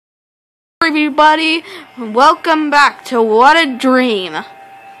Everybody, welcome back to What a Dream.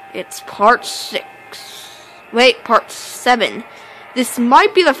 It's part 6. Wait, part 7. This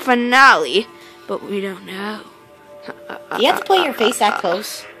might be the finale, but we don't know. You have to put your face that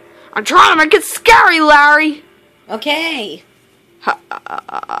close. I'm trying to make it scary, Larry. Okay.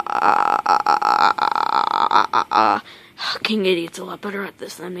 King Idiot's a lot better at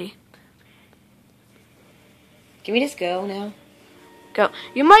this than me. Can we just go now? Go.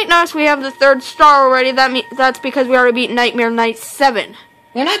 You might notice we have the 3rd star already. That's because we already beat Nightmare Night 7.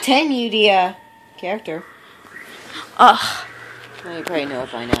 We're not telling you the character. Ugh. Well, you probably know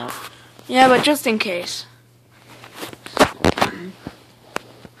it by now. Yeah, but just in case.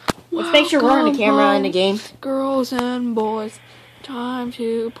 Let's make sure we're on the camera in the game. Girls and boys, time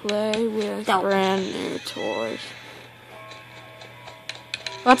to play with brand new toys.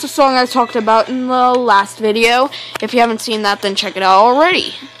 That's a song I talked about in the last video. If you haven't seen that, then check it out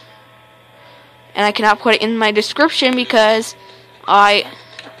already. And I cannot put it in my description because I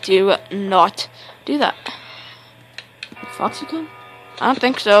do not do that. Foxy come? I don't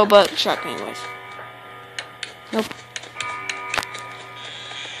think so, but check anyways. Nope.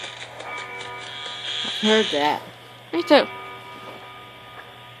 Heard that. Me too.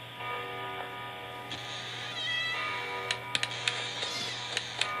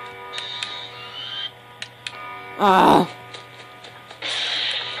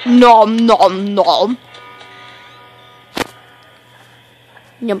 Nom nom nom.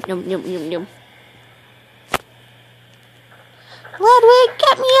 Yum yum yum yum yum. Ludwig,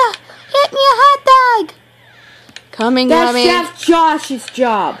 get me a hot dog. Coming, That's coming. Chef Josh's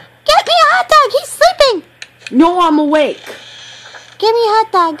job. Get me a hot dog. He's sleeping. No, I'm awake. Give me a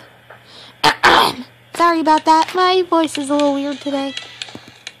hot dog. Sorry about that. My voice is a little weird today.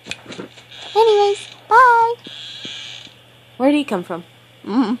 Anyways, bye. Where did he come from?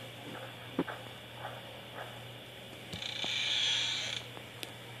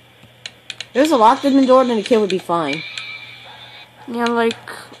 There's a locked in the door, then the kid would be fine. Yeah,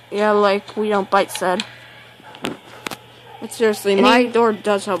 like we don't bite said. But seriously, my door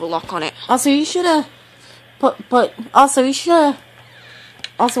does have a lock on it. Also, you should have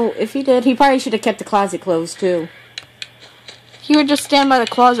Also, if he did, he probably should have kept the closet closed too. He would just stand by the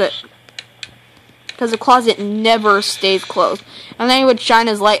closet. Because the closet never stays closed. And then he would shine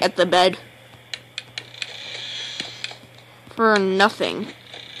his light at the bed. For nothing.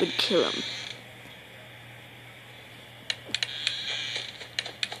 Would kill him.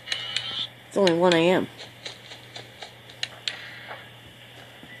 It's only 1 a.m.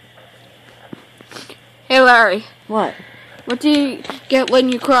 Hey Larry. What? What do you get when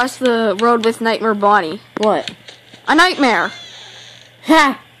you cross the road with Nightmare Bonnie? What? A nightmare.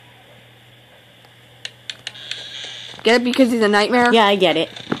 Ha! Get it because he's a nightmare? Yeah, I get it.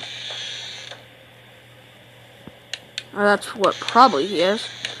 Or that's what probably he is.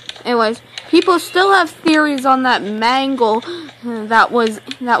 Anyways, people still have theories on that mangle that was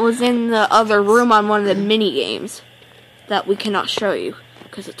in the other room on one of the mini games that we cannot show you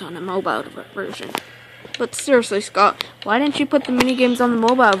because it's on a mobile version. But seriously, Scott, why didn't you put the mini games on the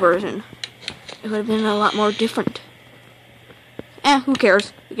mobile version? It would have been a lot more different. Who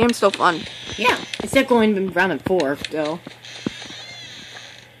cares? The game's still fun. Yeah, it's still going to round and 4, though.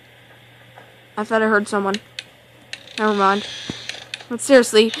 I thought I heard someone. Never mind. But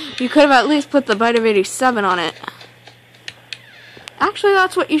seriously, you could have at least put the Bite of 87 on it. Actually,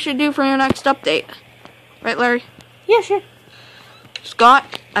 that's what you should do for your next update. Right, Larry? Yeah, sure.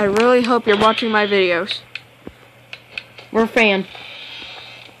 Scott, I really hope you're watching my videos. We're a fan.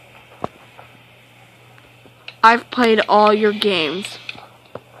 I've played all your games.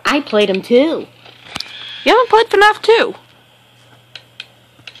 I played them too. You haven't played FNAF 2.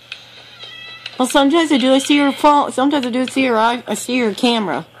 Well, sometimes I do. I see your phone. Sometimes I do see your. I see your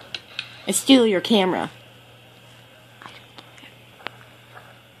camera. I steal your camera.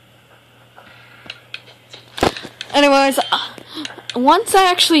 Anyways, once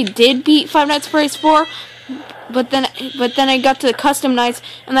I actually did beat Five Nights at Freddy's 4, but then I got to the custom nights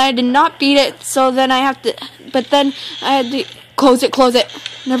and I did not beat it. So then I had to close it.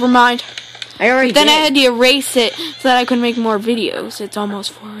 Never mind. I already Then did. I had to erase it so that I could make more videos. It's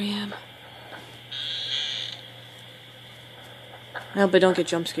almost 4 a.m. No, but don't get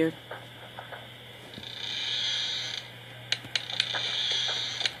jump scared.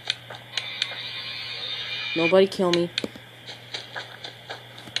 Nobody kill me.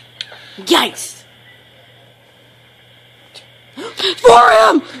 Yikes! 4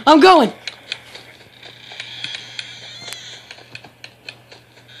 a.m. I'm going.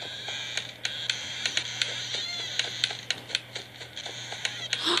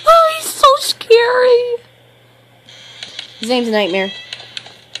 scary. His name's Nightmare.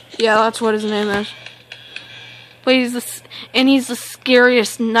 Yeah, that's what his name is. But he's the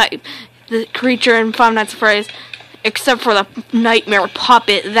scariest the creature in Five Nights at Freddy's, except for the Nightmare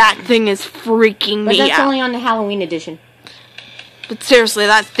puppet. That thing is freaking But me that's out. only on the Halloween edition. But seriously,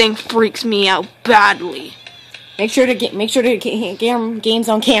 that thing freaks me out badly. Make sure to get games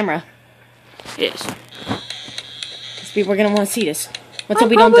on camera. Yes. Because people are gonna want to see this. What's I'm up?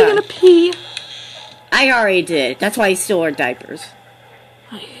 We don't probably die. gonna pee. I already did. That's why I still wear diapers.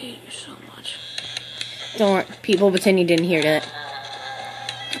 I hate you so much. Don't worry. People pretend you didn't hear that.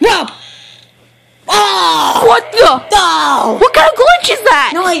 No! Oh! What the? No! What kind of glitch is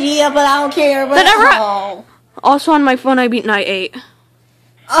that? No idea, but I don't care. But That never- oh. Also on my phone, I beat Night 8.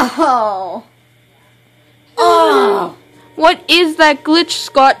 Oh. Oh. What is that glitch,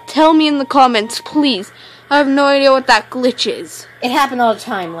 Scott? Tell me in the comments, please. I have no idea what that glitch is. It happened all the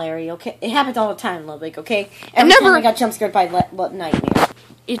time, Larry, okay? It happens all the time, Ludwig, okay? Every time I got jump scared by Nightmare.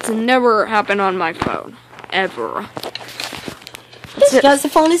 It's never happened on my phone. Ever. Because the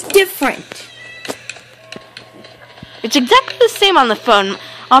phone is different. It's exactly the same on the phone.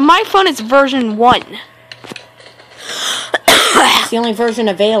 On my phone, it's version 1. It's the only version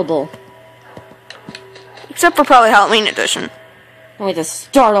available. Except for probably Halloween edition. I want to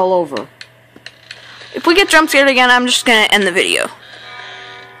start all over. If we get jump scared again, I'm just gonna end the video.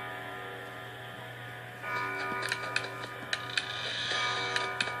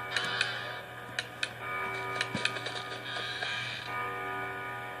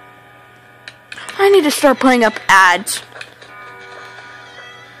 I need to start putting up ads.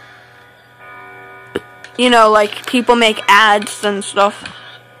 You know, like people make ads and stuff.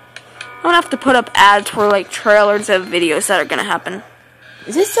 I don't have to put up ads for like trailers of videos that are gonna happen.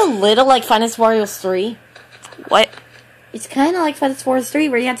 Is this a little like Finest Warriors 3? What? It's kind of like Finest Warriors 3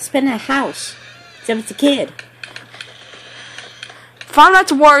 where you have to spend a house. Except it's a kid. Five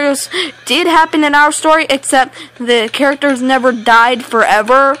Nights at Warriors did happen in our story, except the characters never died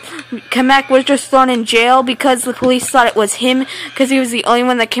forever. Kamek was just thrown in jail because the police thought it was him, because he was the only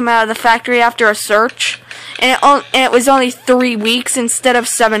one that came out of the factory after a search. And it was only 3 weeks instead of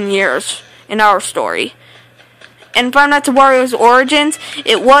 7 years in our story. In Five Nights at Warriors Origins,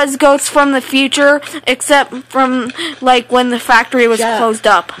 it was ghosts from the future, except from, like, when the factory was closed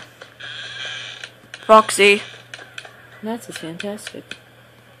up. Foxy. That's just fantastic.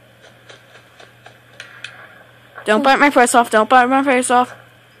 Don't bite my face off. Don't bite my face off.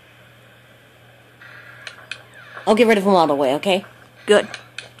 I'll get rid of them all the way, okay? Good.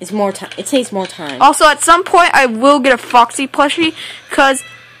 It's more time. It takes more time. Also, at some point, I will get a Foxy plushie, because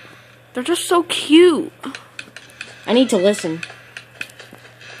they're just so cute. I need to listen.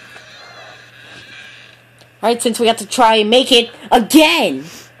 Alright, since we have to try and make it again.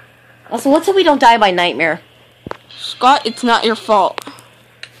 Also, what's if we don't die by Nightmare? Scott, it's not your fault.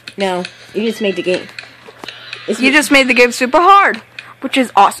 No, you just made the game. You just made the game super hard, which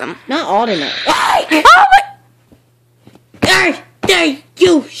is awesome. Not ordinary. Oh my! There,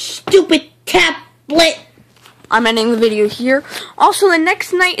 you stupid tablet! I'm ending the video here. Also, the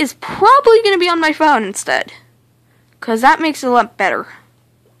next night is probably going to be on my phone instead, because that makes it a lot better.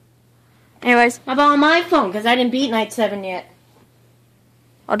 Anyways. How about on my phone? Because I didn't beat Night 7 yet.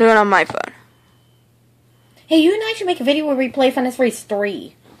 I'll do it on my phone. Hey, you and I should make a video where we play Finest Race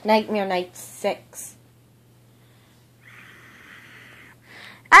 3. Nightmare Night 6.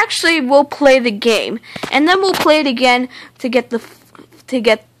 Actually, we'll play the game, and then we'll play it again to get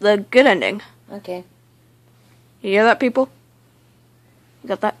the good ending. Okay. You hear that, people? You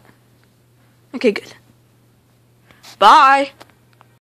got that? Okay, good. Bye.